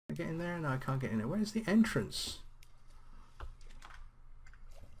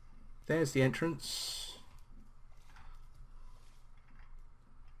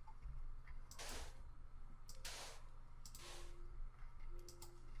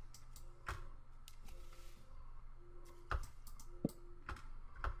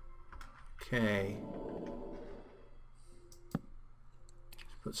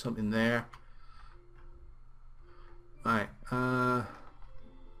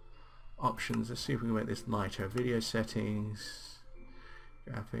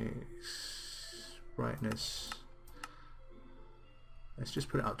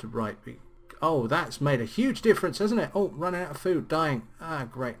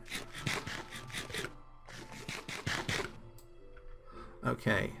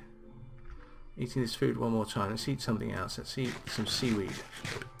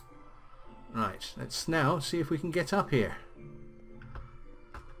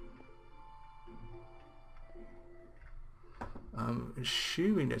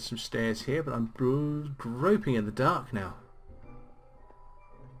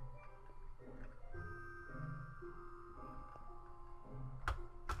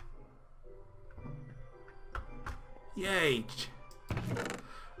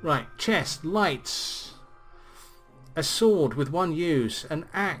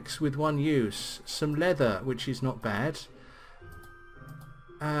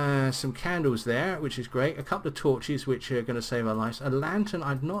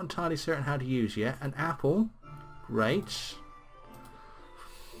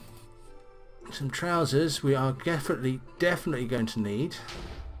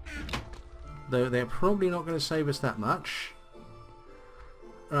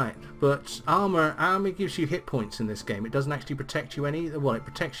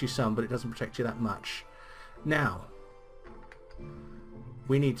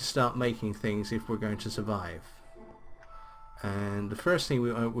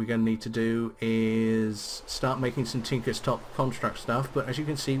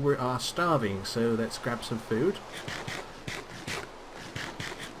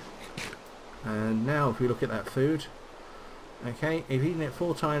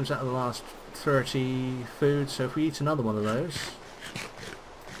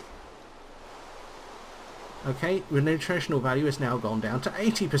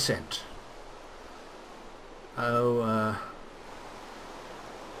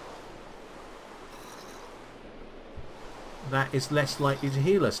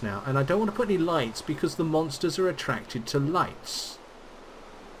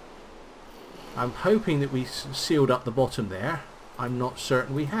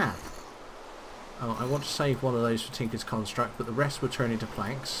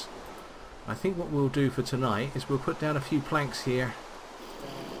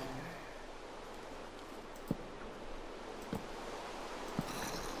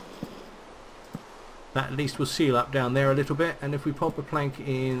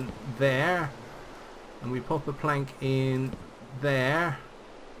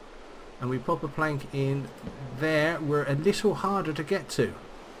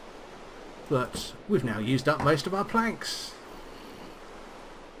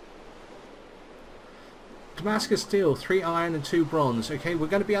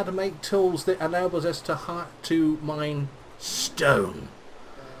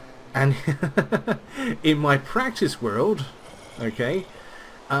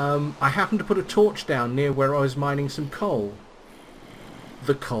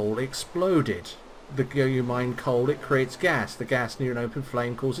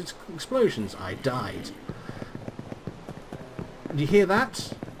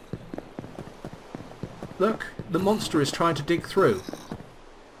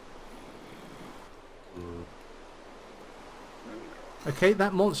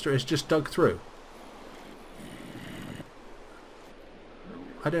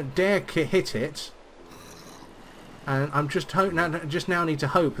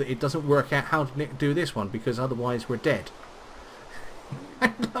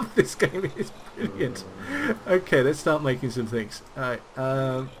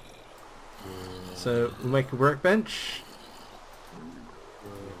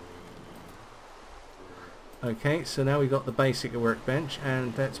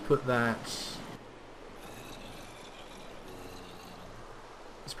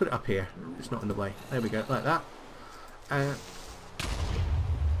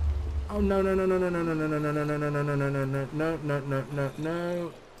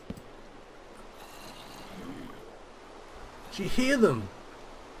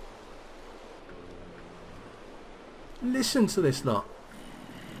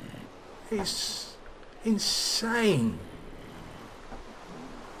is insane.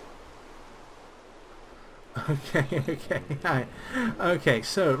 Okay, right. Okay,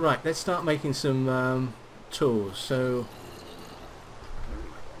 so right, let's start making some tools. So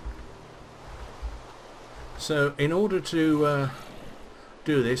in order to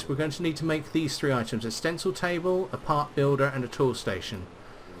do this, we're going to need to make these 3 items: a stencil table, a part builder, and a tool station.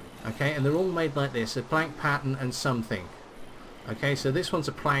 Okay, and they're all made like this: a plank pattern and something. Okay, so this one's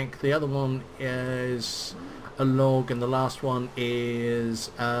a plank, the other one is a log, and the last one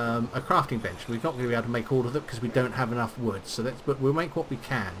is a crafting bench. We're not going to be able to make all of them because we don't have enough wood, so but we'll make what we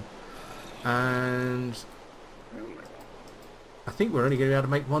can. And I think we're only going to be able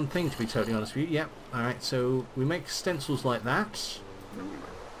to make one thing, to be totally honest with you. Yep. Alright, so we make stencils like that.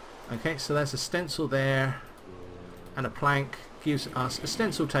 Okay, so there's a stencil there, and a plank gives us a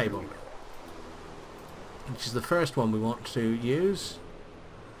stencil table, which is the first one we want to use.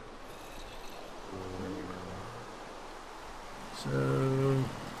 So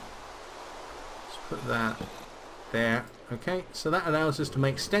let's put that there. Okay, so that allows us to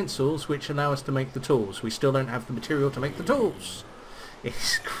make stencils, which allow us to make the tools. We still don't have the material to make the tools.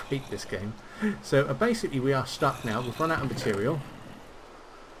 It's great, this game. So basically we are stuck now. We've run out of material.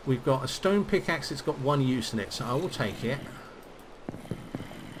 We've got a stone pickaxe. It's got 1 use in it, so I will take it.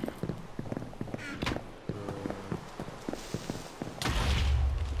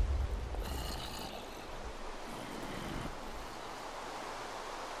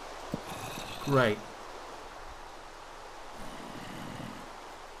 Great.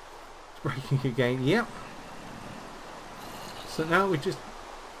 It's breaking again. Yep. So now we just...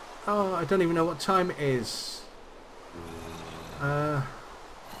 Oh, I don't even know what time it is.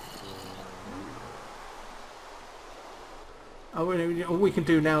 All we can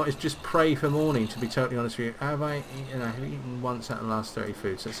do now is just pray for morning, to be totally honest with you. Have I eaten? I have eaten once out of the last 30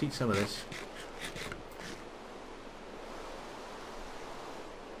 foods. Let's eat some of this.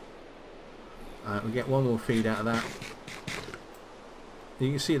 We get 1 more feed out of that. You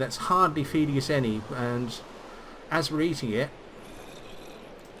can see that's hardly feeding us any, and as we're eating it,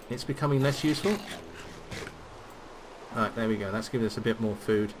 it's becoming less useful. Alright, there we go. That's giving us a bit more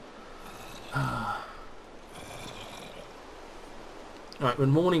food. Right,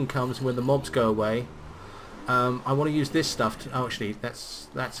 when morning comes, when the mobs go away, I want to use this stuff to... Oh, actually, that's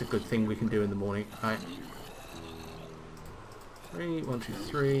a good thing we can do in the morning. Right. 3, 1, 2,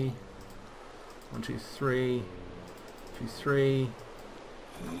 3. 1, 2, 3. 2, 3.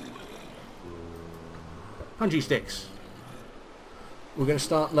 Punji sticks. We're going to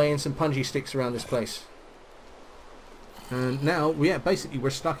start laying some punji sticks around this place. And now, yeah, basically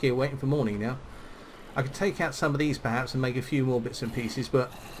we're stuck here waiting for morning now. I could take out some of these perhaps and make a few more bits and pieces,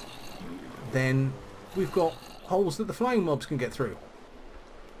 but then we've got holes that the flying mobs can get through.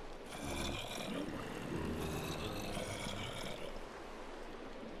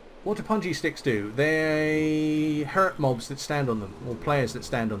 What do punji sticks do? They hurt mobs that stand on them, or players that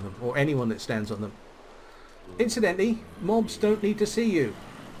stand on them, or anyone that stands on them. Incidentally, mobs don't need to see you.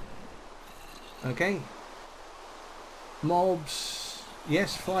 Okay? Mobs,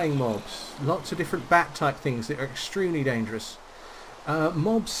 yes, flying mobs. Lots of different bat type things that are extremely dangerous.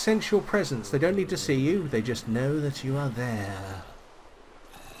 Mobs sense your presence. They don't need to see you, they just know that you are there.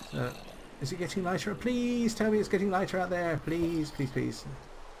 Is it getting lighter? Please tell me it's getting lighter out there. Please, please, please.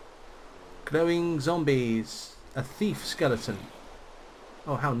 Glowing zombies. A thief skeleton.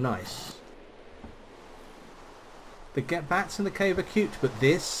 Oh, how nice. The bats in the cave are cute, but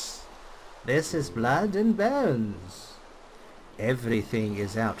this is blood and bones. Everything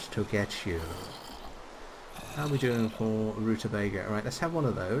is out to get you. How are we doing for rutabaga? Alright, let's have one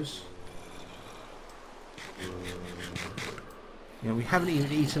of those. Yeah, we haven't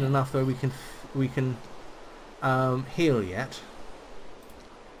even eaten enough though we can heal yet.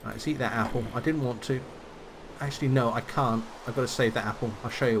 Right, let's eat that apple. I didn't want to. Actually, no, I can't. I've got to save that apple.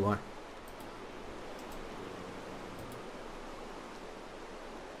 I'll show you why.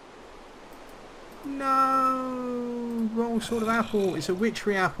 No! Wrong sort of apple. It's a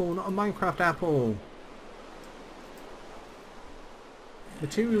witchery apple, not a Minecraft apple.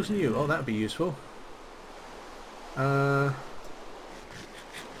 Materials new. Oh, that would be useful.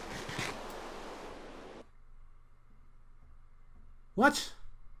 What?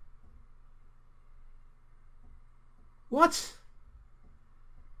 What?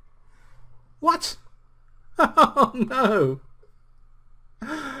 What? Oh no!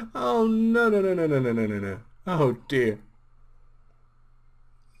 Oh no no no no no no no no no! Oh dear!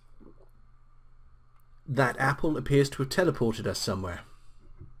 That apple appears to have teleported us somewhere.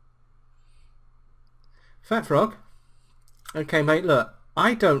 Fat Frog. Okay, mate. Look,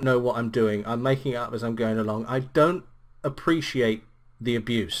 I don't know what I'm doing. I'm making it up as I'm going along. I don't appreciate the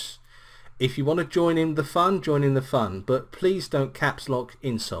abuse. If you want to join in the fun, join in the fun. But please don't caps lock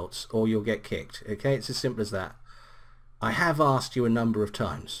insults or you'll get kicked. Okay, it's as simple as that. I have asked you a number of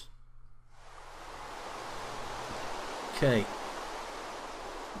times. Okay.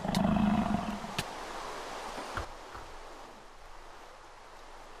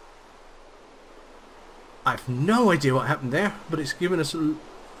 I've no idea what happened there, but it's given us a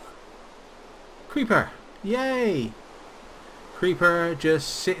creeper. Yay! Creeper just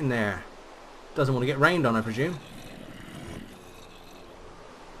sitting there. Doesn't want to get rained on, I presume.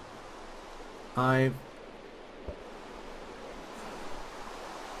 Oh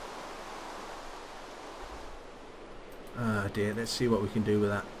dear, let's see what we can do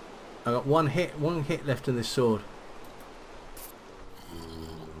with that. I got one hit left in this sword.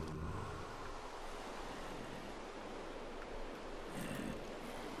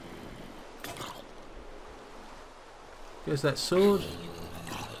 There's that sword.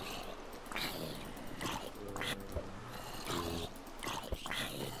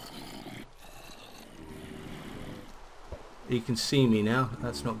 You can see me now.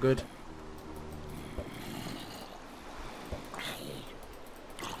 That's not good.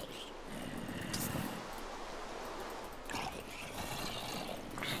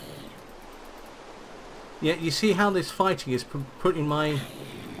 Yeah, you see how this fighting is putting my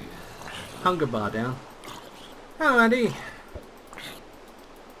hunger bar down. Hello, Andy.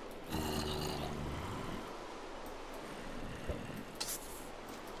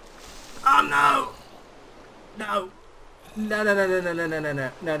 Oh no! No! No, no, no, no, no, no, no, no,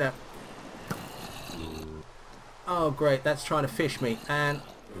 no, no, no. Oh great, that's trying to fish me. And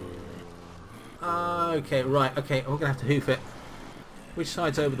okay, right, okay, we're gonna have to hoof it. Which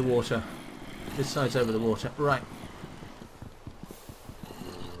side's over the water? This side's over the water. Right.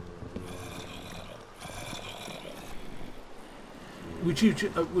 Would you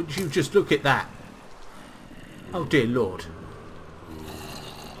just look at that? Oh dear Lord.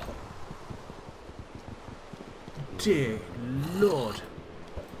 Dear Lord.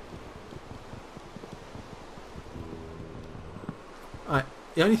 Alright,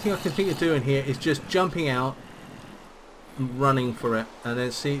 the only thing I can think of doing here is just jumping out and running for it, and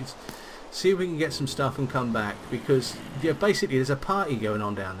then see if we can get some stuff and come back, because yeah, basically there's a party going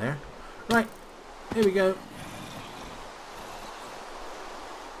on down there. Right, here we go.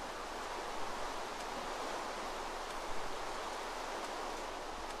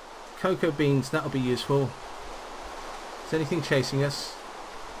 Cocoa beans, that'll be useful. Is anything chasing us?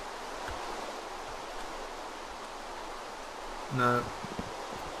 No.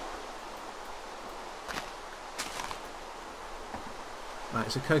 Right,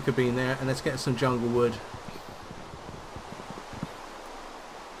 there's a cocoa bean there, and let's get some jungle wood.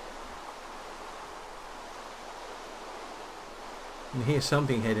 And here's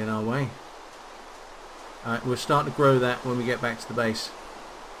something heading our way. Alright, we'll start to grow that when we get back to the base.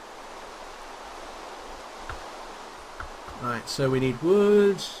 Right, so we need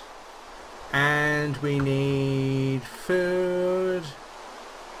wood, and we need food,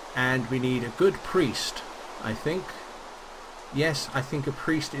 and we need a good priest, I think. Yes, I think a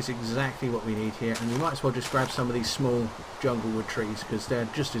priest is exactly what we need here, and we might as well just grab some of these small jungle wood trees, because they're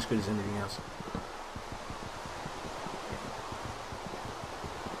just as good as anything else.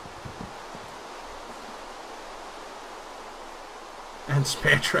 And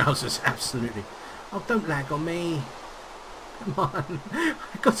spare trousers, absolutely. Oh, don't lag on me. Come on,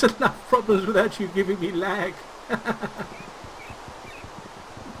 I've got enough problems without you giving me lag.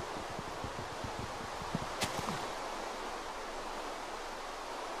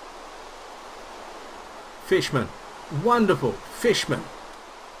 Fishman, wonderful, fishman.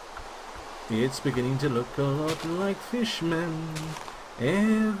 It's beginning to look a lot like Fishman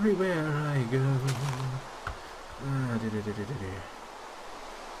everywhere I go.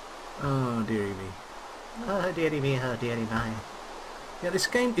 Oh dearie me. Oh dearie me, oh dearie me. Yeah, this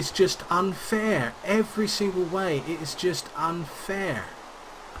game is just unfair. Every single way, it is just unfair.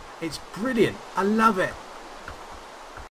 It's brilliant. I love it.